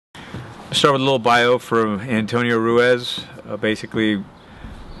Start with a little bio for Antonio Ruiz. Basically,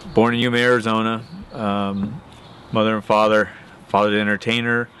 born in Yuma, Arizona. Mother and father. Father, the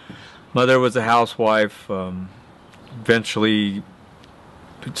entertainer. Mother was a housewife. Eventually,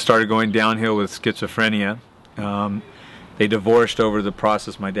 started going downhill with schizophrenia. They divorced over the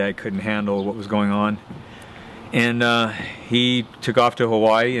process. My dad couldn't handle what was going on, and he took off to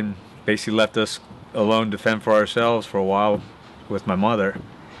Hawaii and basically left us alone to fend for ourselves for a while with my mother.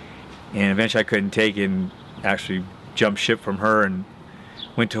 And eventually I couldn't take it and actually jumped ship from her and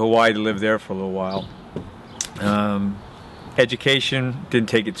went to Hawaii to live there for a little while. Education, didn't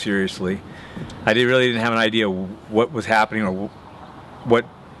take it seriously. I really didn't have an idea what was happening or what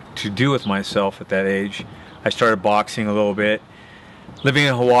to do with myself at that age. I started boxing a little bit. Living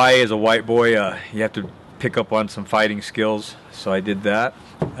in Hawaii as a white boy, you have to pick up on some fighting skills, so I did that.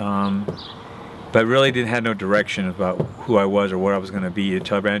 But I really didn't have no direction about who I was or what I was going to be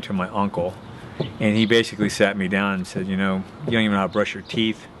until I ran into my uncle. And he basically sat me down and said, you know, you don't even know how to brush your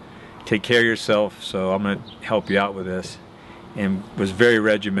teeth. Take care of yourself, so I'm going to help you out with this. And was very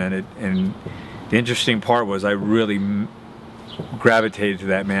regimented. And the interesting part was I really gravitated to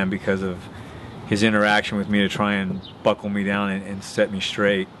that man because of his interaction with me to try and buckle me down and set me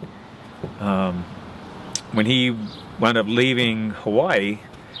straight. When he wound up leaving Hawaii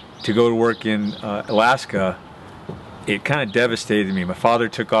to go to work in Alaska, it kind of devastated me. My father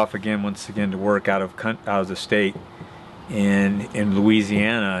took off once again to work out of the state in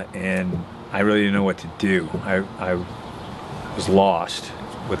Louisiana, and I really didn't know what to do. I was lost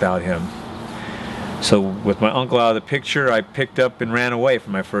without him. So with my uncle out of the picture, I picked up and ran away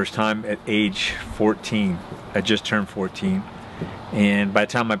for my first time at age 14. I just turned 14. And by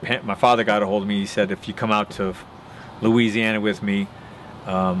the time my father got a hold of me, he said, if you come out to Louisiana with me,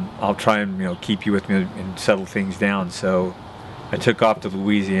 I'll try and keep you with me and settle things down. So I took off to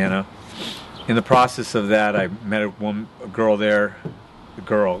Louisiana. In the process of that, I met a girl there,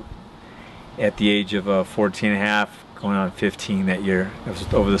 at the age of 14 and a half, going on 15 that year. It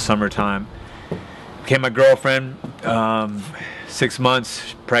was over the summertime. Became my girlfriend, 6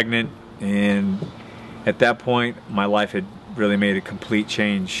 months pregnant, and at that point my life had really made a complete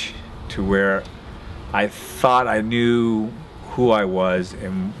change to where I thought I knew who I was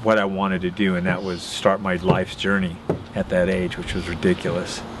and what I wanted to do, and that was start my life's journey at that age, which was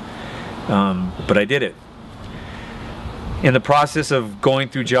ridiculous. But I did it. In the process of going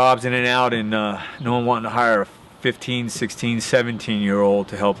through jobs in and out, and no one wanting to hire a 15, 16, 17-year-old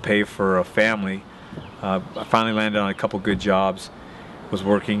to help pay for a family, I finally landed on a couple good jobs. Was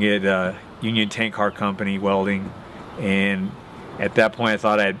working at a Union Tank Car Company, welding, and at that point I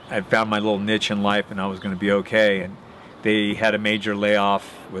thought I'd found my little niche in life and I was going to be okay. And they had a major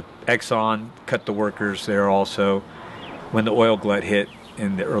layoff with Exxon, cut the workers there also when the oil glut hit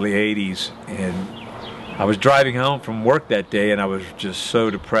in the early 80s. And I was driving home from work that day and I was just so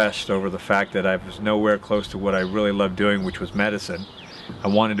depressed over the fact that I was nowhere close to what I really loved doing, which was medicine. I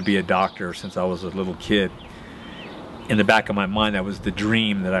wanted to be a doctor since I was a little kid. In the back of my mind, that was the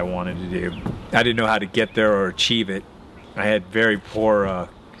dream that I wanted to do. I didn't know how to get there or achieve it. I had very poor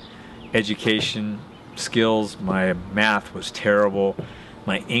education skills. My math was terrible.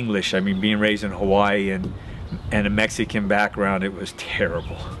 My English, I mean, being raised in Hawaii and a Mexican background, it was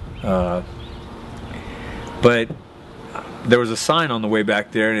terrible. But there was a sign on the way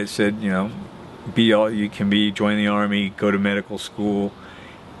back there and it said, be all you can be, join the Army, go to medical school.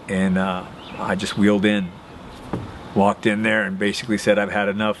 And I just wheeled in, walked in there and basically said I've had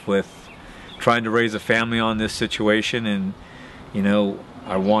enough with trying to raise a family on this situation, and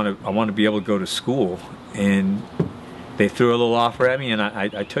I want to be able to go to school. And they threw a little offer at me and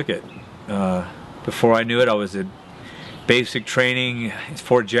I took it. Before I knew it, I was at basic training at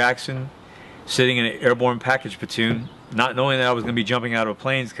Fort Jackson, sitting in an airborne package platoon, not knowing that I was going to be jumping out of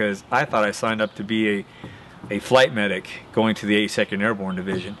planes, because I thought I signed up to be a flight medic going to the 82nd Airborne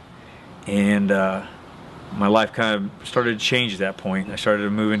Division. And my life kind of started to change at that point. I started to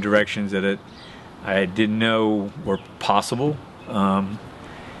move in directions that I didn't know were possible.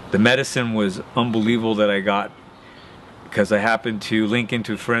 The medicine was unbelievable that I got, because I happened to link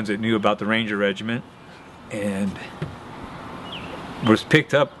into friends that knew about the Ranger Regiment and was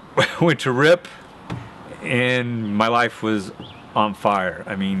picked up, went to RIP, and my life was on fire.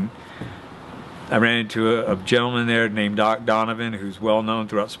 I mean, I ran into a gentleman there named Doc Donovan, who's well known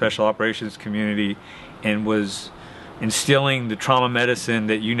throughout special operations community, and was instilling the trauma medicine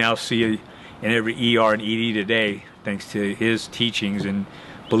that you now see in every ER and ED today, thanks to his teachings, and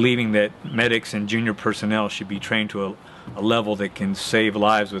believing that medics and junior personnel should be trained to a level that can save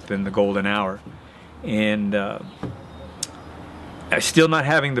lives within the golden hour. And still not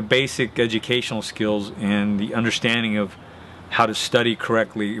having the basic educational skills and the understanding of how to study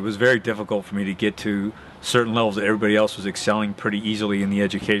correctly. It was very difficult for me to get to certain levels that everybody else was excelling pretty easily in the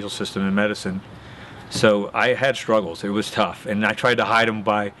educational system in medicine. So I had struggles. It was tough, and I tried to hide them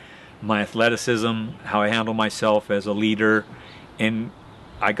by my athleticism, how I handle myself as a leader, and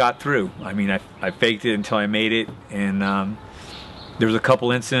I got through. I mean, I faked it until I made it, and there was a couple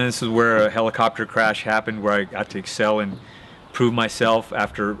incidences where a helicopter crash happened where I got to excel and prove myself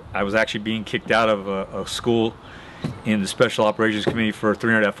after I was actually being kicked out of a school in the Special Operations Committee for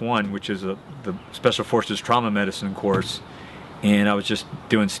 300F1, which is the Special Forces Trauma Medicine course, and I was just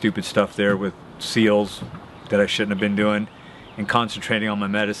doing stupid stuff there with SEALs that I shouldn't have been doing and concentrating on my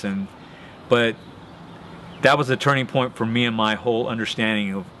medicine. But that was a turning point for me and my whole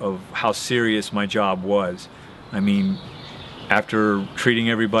understanding of how serious my job was. I mean, after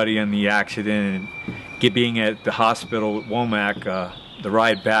treating everybody in the accident and being at the hospital at Womack, the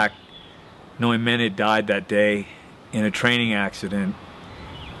ride back, knowing men had died that day in a training accident,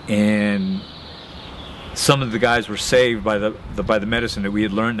 and some of the guys were saved by the medicine that we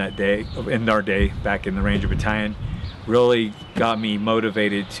had learned that day, in our day back in the Ranger Battalion, really got me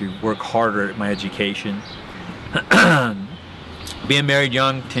motivated to work harder at my education. Being married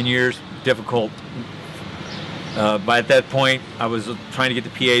young, 10 years, difficult. But at that point, I was trying to get to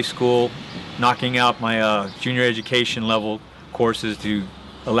PA school, knocking out my junior education level courses to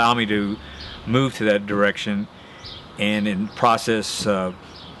allow me to move to that direction, and in process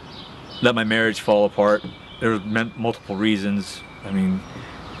let my marriage fall apart. There were multiple reasons. I mean,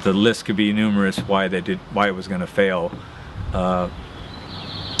 the list could be numerous why it was going to fail. But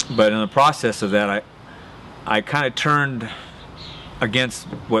in the process of that, I kind of turned against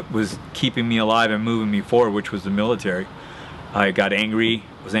what was keeping me alive and moving me forward, which was the military. I got angry,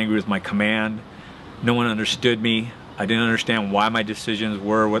 was angry with my command. No one understood me. I didn't understand why my decisions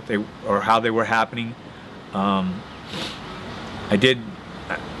were or how they were happening.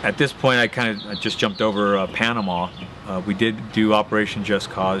 At this point, I just jumped over Panama. We did do Operation Just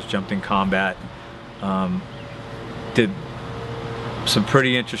Cause, jumped in combat, did some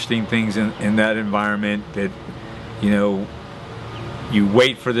pretty interesting things in that environment that, you know, you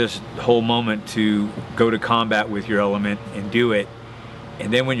wait for this whole moment to go to combat with your element and do it,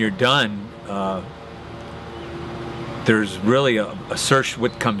 and then when you're done, there's really a search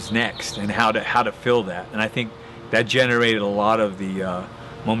what comes next and how to fill that. And I think that generated a lot of the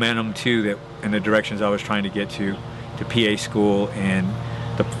momentum too, that in the directions I was trying to get to PA school, and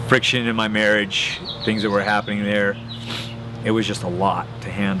the friction in my marriage, things that were happening there. It was just a lot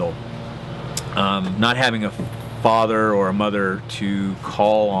to handle. Not having a father or a mother to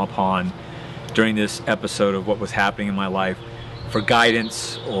call upon during this episode of what was happening in my life for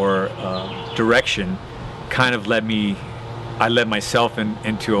guidance or direction kind of led myself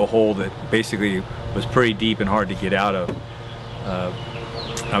into a hole that basically was pretty deep and hard to get out of.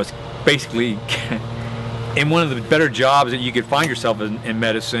 I was basically in one of the better jobs that you could find yourself in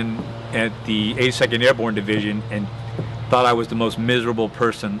medicine at the 82nd Airborne Division, and thought I was the most miserable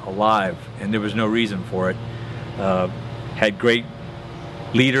person alive, and there was no reason for it. Had great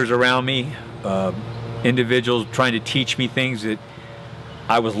leaders around me, individuals trying to teach me things that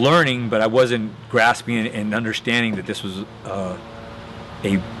I was learning, but I wasn't grasping and understanding that this was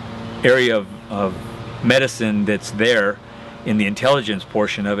a area of medicine that's there in the intelligence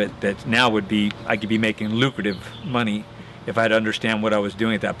portion of it that now I could be making lucrative money if I had to understand what I was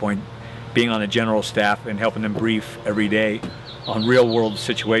doing at that point. Being on the general staff and helping them brief every day on real world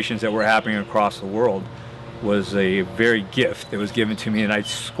situations that were happening across the world was a very gift that was given to me, and I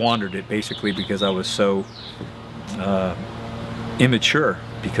squandered it basically because I was so immature,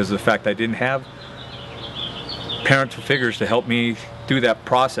 because of the fact I didn't have parental figures to help me through that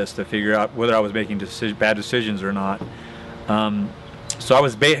process to figure out whether I was making bad decisions or not. So I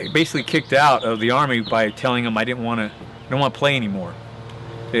was basically kicked out of the Army by telling them I don't want to play anymore.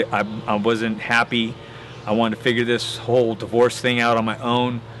 I wasn't happy. I wanted to figure this whole divorce thing out on my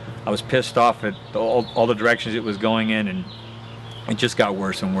own. I was pissed off at all the directions it was going in, and it just got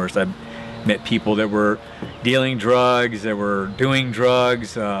worse and worse. I met people that were dealing drugs, that were doing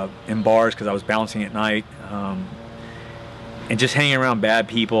drugs in bars because I was bouncing at night, and just hanging around bad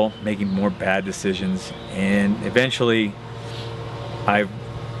people, making more bad decisions. And eventually I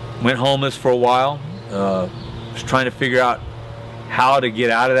went homeless for a while, was trying to figure out how to get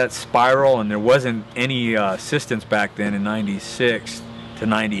out of that spiral, and there wasn't any assistance back then in 96 to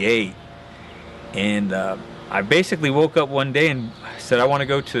 98. And I basically woke up one day and said I want to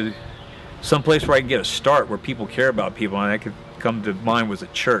go to some place where I can get a start, where people care about people, and I could come to mind was a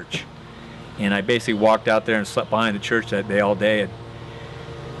church. And I basically walked out there and slept behind the church that day all day.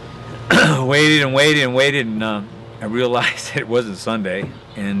 waited and waited and waited, and I realized that it wasn't Sunday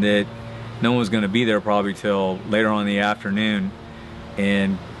and that no one was going to be there probably till later on in the afternoon,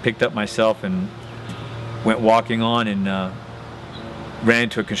 and picked up myself and went walking on and ran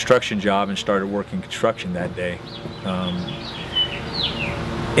into a construction job and started working construction that day.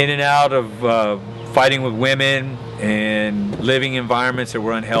 In and out of fighting with women and living environments that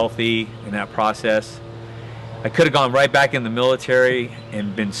were unhealthy in that process. I could have gone right back in the military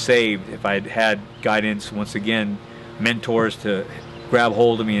and been saved if I had had guidance, once again, mentors to grab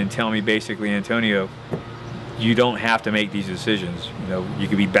hold of me and tell me basically, Antonio, you don't have to make these decisions. You know, you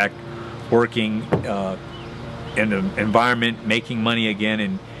could be back working in the environment, making money again,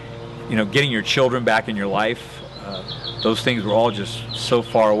 and getting your children back in your life. Those things were all just so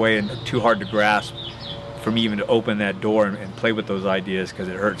far away and too hard to grasp for me even to open that door and play with those ideas, because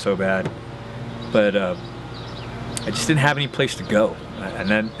it hurt so bad. But I just didn't have any place to go.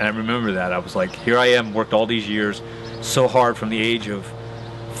 And I remember that. I was like, here I am, worked all these years so hard from the age of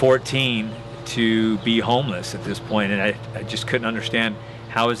 14 to be homeless at this point, and I just couldn't understand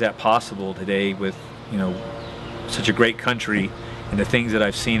how is that possible today with such a great country and the things that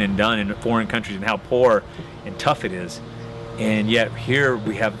I've seen and done in foreign countries and how poor and tough it is, and yet here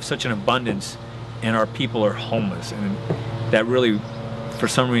we have such an abundance and our people are homeless. And that really, for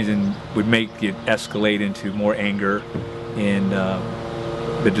some reason, would make it escalate into more anger, and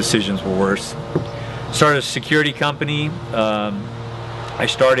the decisions were worse. Started a security company. I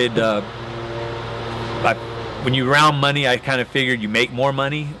started, when you round money, I kind of figured you make more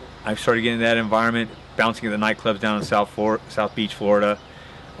money. I started getting in that environment, bouncing at the nightclubs down in South Beach, Florida.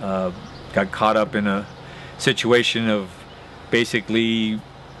 Got caught up in a situation of basically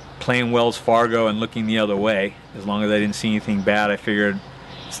playing Wells Fargo and looking the other way. As long as I didn't see anything bad, I figured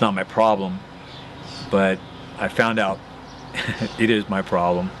it's not my problem. But I found out it is my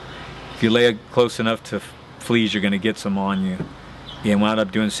problem. If you lay close enough to fleas, you're going to get some on you. And wound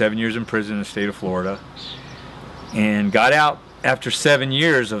up doing 7 years in prison in the state of Florida, and got out after 7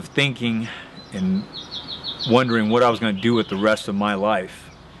 years of thinking and wondering what I was going to do with the rest of my life.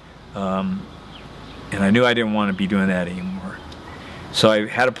 And I knew I didn't want to be doing that anymore. So I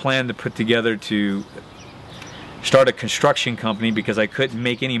had a plan to put together to start a construction company, because I couldn't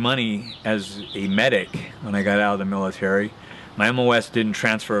make any money as a medic when I got out of the military. My MOS didn't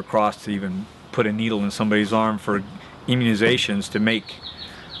transfer across to even put a needle in somebody's arm for immunizations to make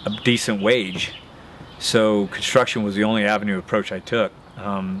a decent wage. So construction was the only avenue approach I took.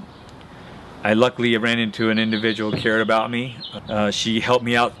 I luckily ran into an individual who cared about me. She helped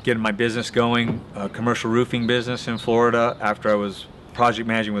me out getting my business going, a commercial roofing business in Florida, after I was project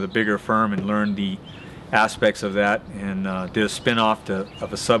managing with a bigger firm and learned the aspects of that, and did a spin-off of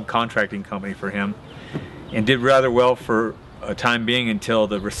a subcontracting company for him, and did rather well for a time being until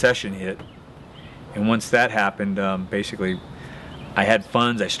the recession hit. And once that happened, basically I had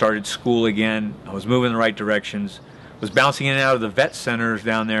funds, I started school again, I was moving in the right directions, was bouncing in and out of the vet centers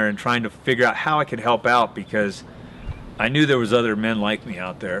down there and trying to figure out how I could help out, because I knew there was other men like me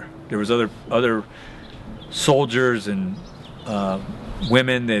out there. There was other soldiers and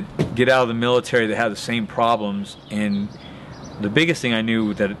women that get out of the military that have the same problems. And the biggest thing I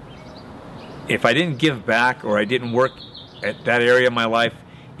knew, that if I didn't give back or I didn't work at that area of my life,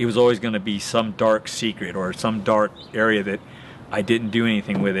 it was always going to be some dark secret or some dark area that I didn't do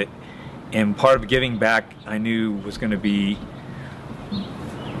anything with it. And part of giving back, I knew, was going to be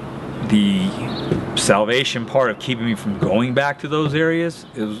the salvation part of keeping me from going back to those areas.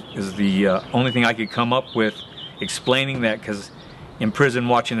 Is the only thing I could come up with explaining that, because in prison,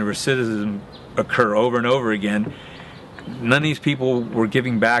 watching the recidivism occur over and over again, none of these people were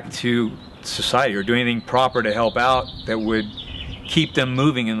giving back to society or doing anything proper to help out that would keep them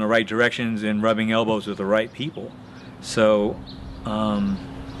moving in the right directions and rubbing elbows with the right people. So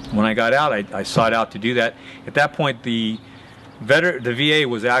when I got out, I sought out to do that. At that point, the VA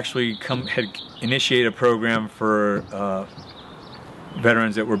was actually had initiated a program for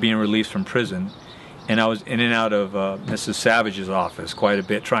veterans that were being released from prison, and I was in and out of Mrs. Savage's office quite a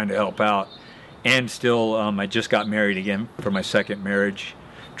bit trying to help out. And still, I just got married again for my second marriage,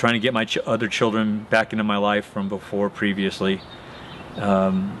 trying to get my other children back into my life from before previously.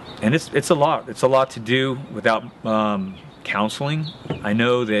 And it's a lot. It's a lot to do without counseling. I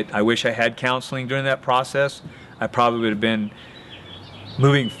know that I wish I had counseling during that process. I probably would have been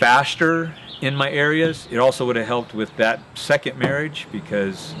moving faster in my areas. It also would have helped with that second marriage,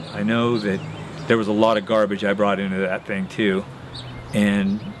 because I know that there was a lot of garbage I brought into that thing too.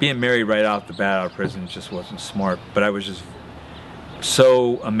 And being married right off the bat out of prison just wasn't smart. But I was just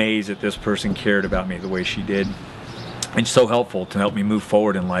so amazed that this person cared about me the way she did. and so helpful to help me move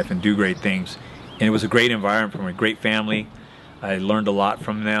forward in life and do great things. And it was a great environment from a great family. I learned a lot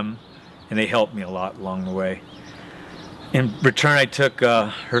from them, and they helped me a lot along the way. In return, I took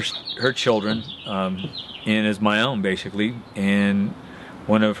her children in as my own, basically, and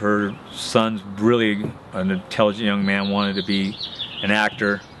one of her sons, really an intelligent young man, wanted to be an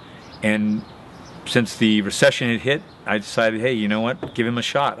actor. And since the recession had hit, I decided, hey, you know what, give him a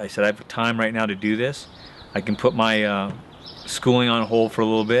shot. I said, I have time right now to do this. I can put my schooling on hold for a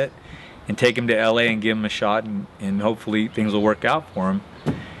little bit and take him to LA and give him a shot, and hopefully things will work out for him.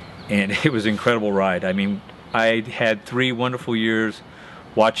 And it was an incredible ride. I mean, I had 3 wonderful years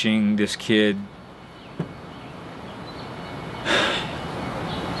watching this kid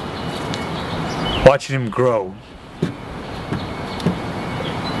watching him grow,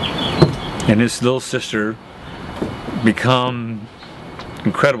 and his little sister become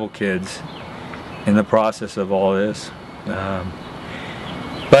incredible kids in the process of all this.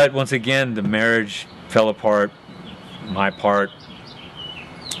 But once again, the marriage fell apart. My part,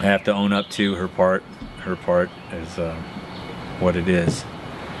 I have to own up to. Her part is what it is.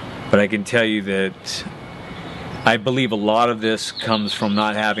 But I can tell you that I believe a lot of this comes from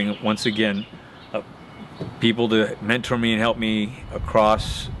not having, once again, people to mentor me and help me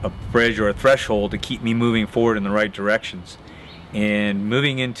across a bridge or a threshold to keep me moving forward in the right directions. And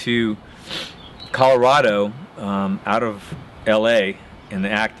moving into Colorado, out of LA in the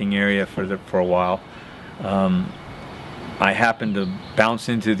acting area for a while, I happened to bounce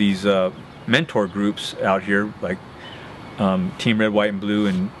into these mentor groups out here, like Team Red, White, and Blue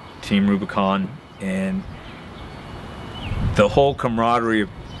and Team Rubicon, and the whole camaraderie of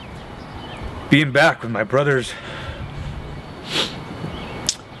being back with my brothers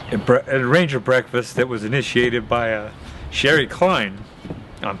at a Ranger breakfast that was initiated by Sherry Klein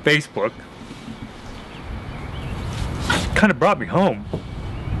on Facebook kind of brought me home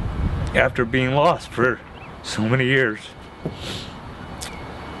after being lost for so many years.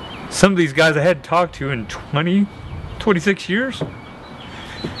 Some of these guys I hadn't talked to in 26 years.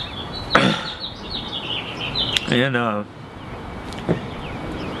 And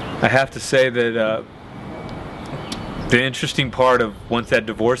I have to say that the interesting part of once that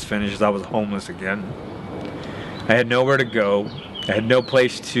divorce finished is I was homeless again. I had nowhere to go. I had no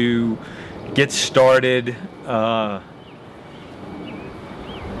place to get started.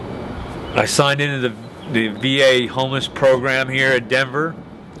 I signed into the VA homeless program here at Denver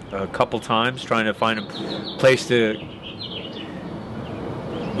a couple times, trying to find a place to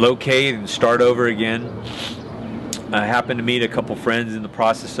locate and start over again. I happened to meet a couple friends in the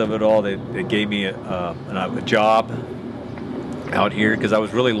process of it all. They gave me a job out here because I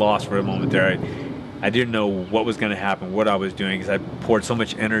was really lost for a moment there. I didn't know what was going to happen, what I was doing, because I poured so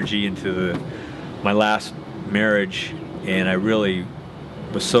much energy into my last marriage, and I really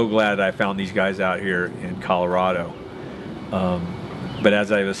was so glad I found these guys out here in Colorado. But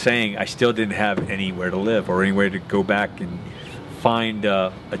as I was saying, I still didn't have anywhere to live or anywhere to go back and find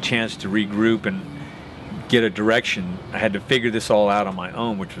a chance to regroup and get a direction. I had to figure this all out on my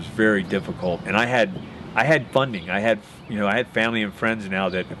own, which was very difficult. And I had funding. I had family and friends now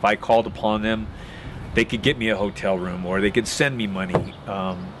that if I called upon them, they could get me a hotel room or they could send me money.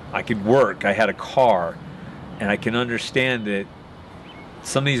 I could work. I had a car, and I can understand that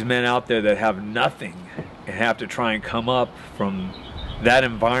some of these men out there that have nothing and have to try and come up from that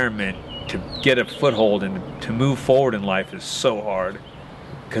environment to get a foothold and to move forward in life is so hard,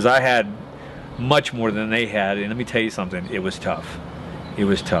 because I had much more than they had. And let me tell you something, it was tough. It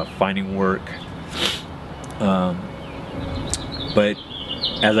was tough finding work. But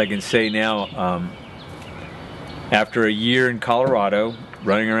as I can say now, after a year in Colorado,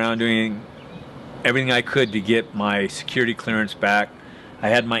 running around doing everything I could to get my security clearance back, I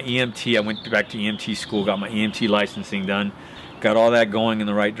had my EMT. I went back to EMT school, got my EMT licensing done, got all that going in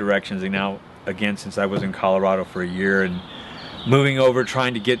the right directions. And now, again, since I was in Colorado for a year and moving over,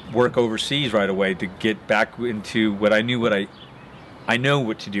 trying to get work overseas right away to get back into what I knew, I know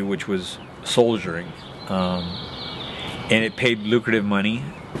what to do, which was soldiering. And it paid lucrative money,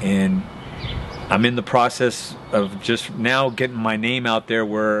 and I'm in the process of just now getting my name out there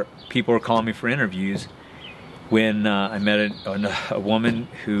where people are calling me for interviews. When I met a woman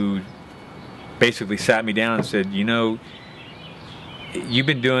who basically sat me down and said, you know, you've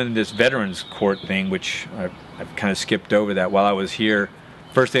been doing this veterans court thing, which I've kind of skipped over that while I was here.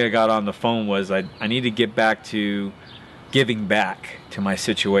 First thing I got on the phone was I need to get back to giving back to my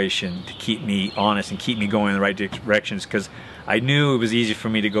situation to keep me honest and keep me going in the right directions, because I knew it was easy for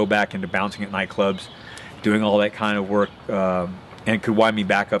me to go back into bouncing at nightclubs, doing all that kind of work, and it could wind me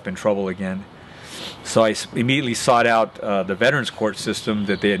back up in trouble again. So I immediately sought out the Veterans Court system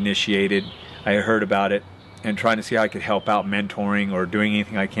that they initiated. I had heard about it and trying to see how I could help out, mentoring or doing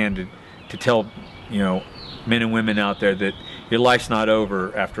anything I can to tell, you know, men and women out there that your life's not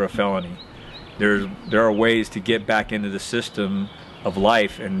over after a felony. There are ways to get back into the system of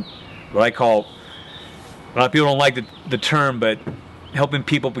life, and what I call, a lot of people don't like the term, but helping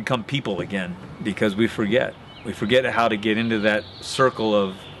people become people again, because we forget how to get into that circle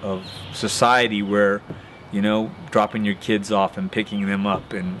of society where, you know, dropping your kids off and picking them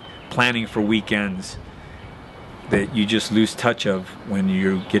up and planning for weekends that you just lose touch of when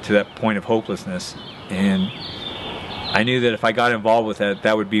you get to that point of hopelessness. And I knew that if I got involved with that,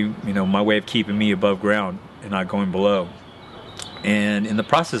 that would be, you know, my way of keeping me above ground and not going below. And in the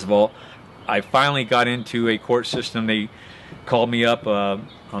process of all, I finally got into a court system. They called me up.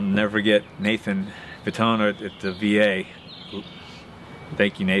 I'll never forget Nathan Vitone at the VA.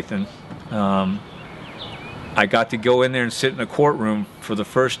 Thank you, Nathan. I got to go in there and sit in a courtroom for the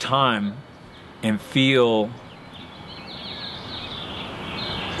first time and feel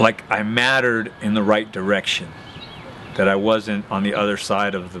like I mattered in the right direction, that I wasn't on the other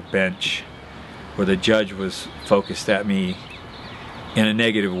side of the bench where the judge was focused at me in a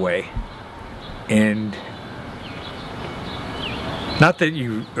negative way. And not that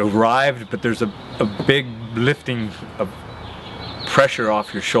you arrived, but there's a big lifting of pressure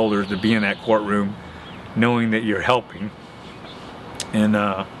off your shoulders to be in that courtroom knowing that you're helping. And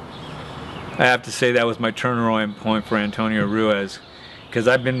I have to say that was my turnaround point for Antonio Ruiz, because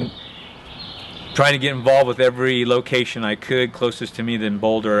I've been trying to get involved with every location I could closest to me than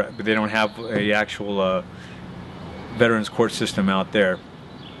Boulder, but they don't have a actual veterans court system out there.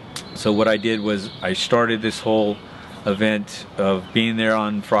 So what I did was I started this whole event of being there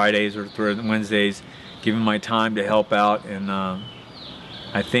on Fridays or Wednesdays, giving my time to help out, and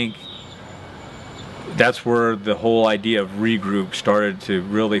I think that's where the whole idea of Regroup started to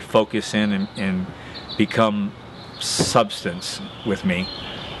really focus in and become substance with me.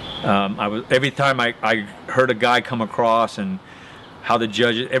 Every time I heard a guy come across and how the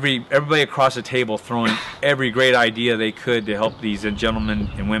judges, everybody across the table throwing every great idea they could to help these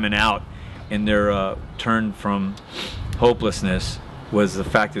gentlemen and women out in their turn from hopelessness, was the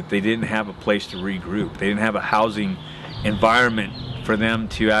fact that they didn't have a place to regroup. They didn't have a housing environment for them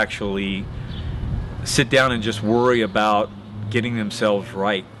to actually sit down and just worry about getting themselves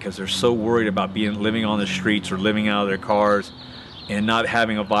right, because they're so worried about living on the streets or living out of their cars and not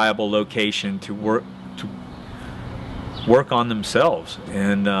having a viable location to work on themselves.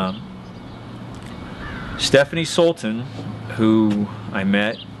 And Stephanie Sultan, who I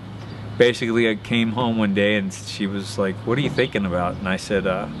met, basically I came home one day and she was like, "What are you thinking about?" And I said,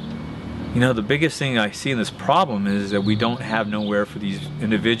 you know, the biggest thing I see in this problem is that we don't have nowhere for these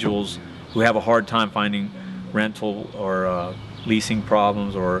individuals who have a hard time finding rental or leasing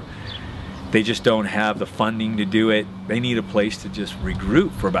problems, or they just don't have the funding to do it. They need a place to just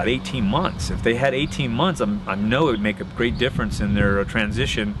regroup for about 18 months. If they had 18 months, I know it would make a great difference in their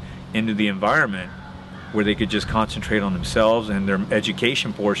transition into the environment, where they could just concentrate on themselves and their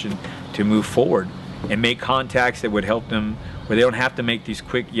education portion to move forward and make contacts that would help them, where they don't have to make these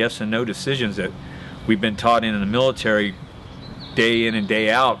quick yes and no decisions that we've been taught in the military day in and day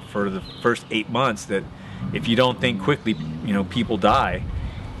out for the first 8 months, that if you don't think quickly, you know, people die.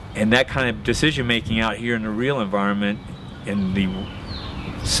 And that kind of decision making out here in the real environment, in the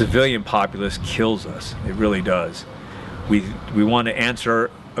civilian populace, kills us. It really does. We want to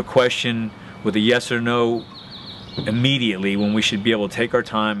answer a question with a yes or no immediately, when we should be able to take our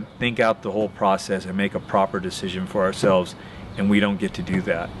time, think out the whole process, and make a proper decision for ourselves, and we don't get to do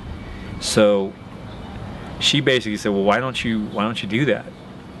that. So she basically said, "Well, why don't you do that?"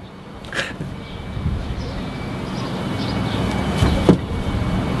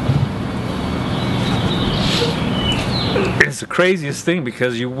 It's the craziest thing,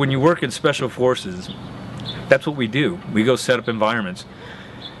 because when you work in special forces, that's what we do. We go set up environments.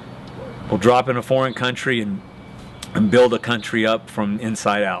 We'll drop in a foreign country and build a country up from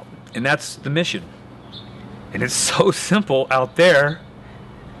inside out. And that's the mission. And it's so simple out there.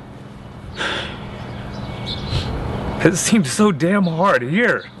 It seems so damn hard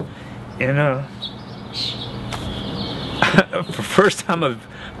here. And for the first time I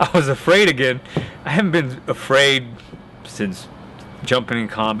was afraid again. I haven't been afraid since jumping in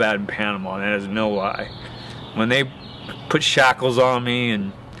combat in Panama, and that is no lie. When they put shackles on me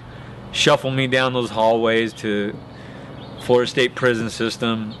and shuffle me down those hallways to Florida State prison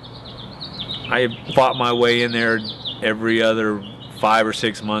system, I fought my way in there every other 5 or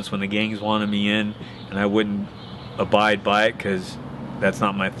 6 months when the gangs wanted me in, and I wouldn't abide by it because that's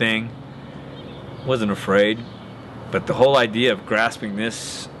not my thing. wasn't afraid, but the whole idea of grasping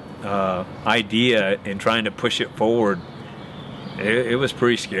this idea and trying to push it forward, it was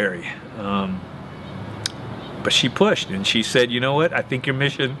pretty scary. But she pushed, and she said, you know what, I think your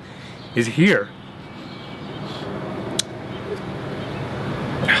mission is here.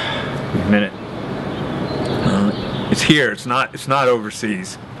 A minute. It's here. It's not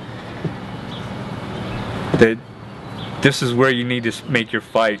overseas. That this is where you need to make your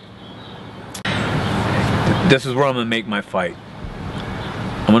fight. This is where I'm going to make my fight.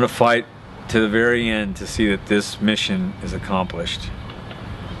 I'm going to fight to the very end to see that this mission is accomplished.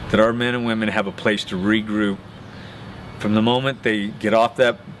 That our men and women have a place to regroup. From the moment they get off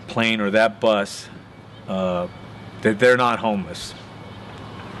that plane or that bus, that they're not homeless.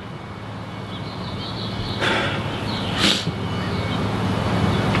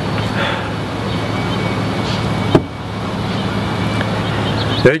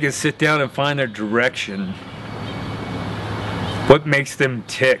 They can sit down and find their direction. What makes them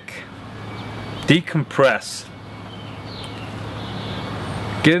tick? Decompress.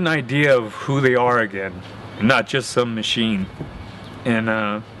 Get an idea of who they are again, and not just some machine. And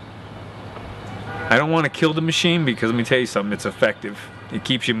I don't want to kill the machine, because let me tell you something, it's effective. It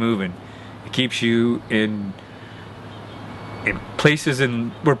keeps you moving. It keeps you in places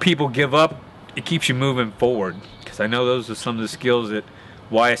where people give up. It keeps you moving forward. Because I know those are some of the skills that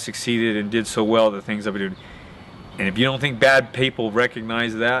why I succeeded and did so well, the things I've been doing. And if you don't think bad people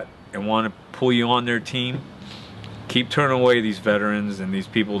recognize that and want to pull you on their team, keep turning away these veterans and these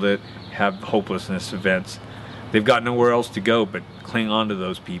people that have hopelessness events. They've got nowhere else to go but cling on to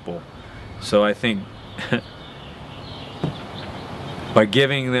those people. So I think by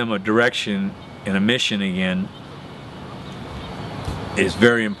giving them a direction and a mission again is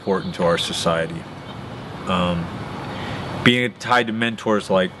very important to our society. Being tied to mentors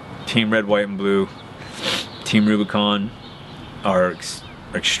like Team Red, White, and Blue, Team Rubicon are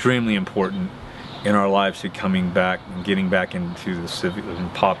extremely important in our lives to coming back and getting back into the civic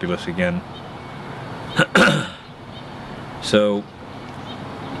and populace again. So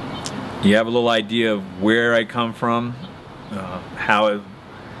you have a little idea of where I come from, how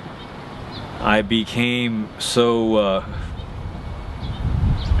I became so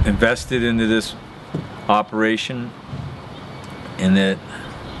invested into this operation, and that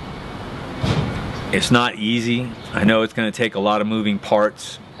it's not easy. I know it's going to take a lot of moving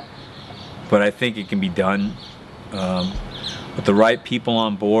parts, but I think it can be done with the right people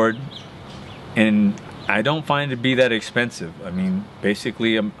on board. And I don't find it to be that expensive. I mean,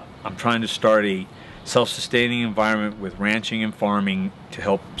 basically I'm trying to start a self-sustaining environment with ranching and farming to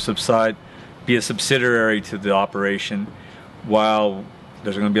help be a subsidiary to the operation, while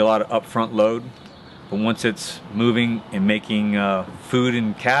there's going to be a lot of upfront load. But once it's moving and making food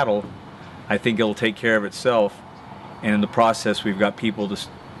and cattle, I think it'll take care of itself. And in the process, we've got people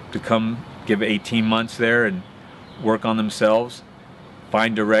to come give 18 months there and work on themselves,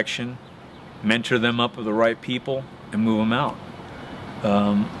 find direction, mentor them up with the right people, and move them out.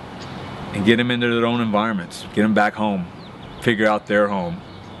 And get them into their own environments, get them back home, figure out their home.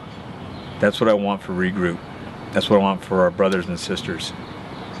 That's what I want for Regroup. That's what I want for our brothers and sisters.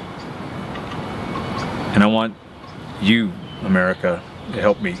 And I want you, America, to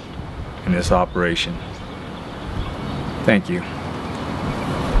help me in this operation. Thank you.